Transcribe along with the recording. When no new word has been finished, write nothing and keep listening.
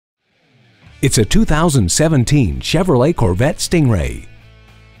It's a 2017 Chevrolet Corvette Stingray.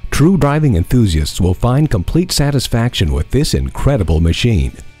 True driving enthusiasts will find complete satisfaction with this incredible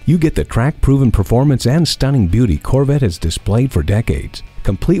machine. You get the track-proven performance and stunning beauty Corvette has displayed for decades,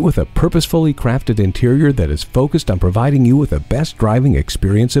 complete with a purposefully crafted interior that is focused on providing you with the best driving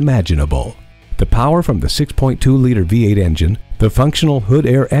experience imaginable. The power from the 6.2-liter V8 engine, the functional hood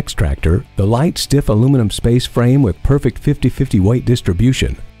air extractor, the light, stiff aluminum space frame with perfect 50-50 weight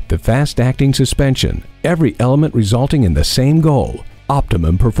distribution, the fast-acting suspension, every element resulting in the same goal: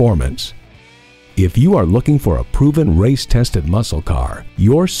 optimum performance. If you are looking for a proven race-tested muscle car,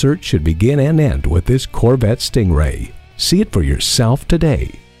 your search should begin and end with this Corvette Stingray. See it for yourself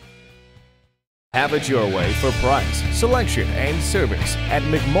today. Have it your way for price, selection, and service at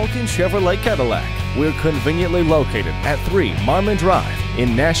Mulkin Chevrolet Cadillac. We're conveniently located at 3 Marmon Drive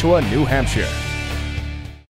in Nashua, New Hampshire.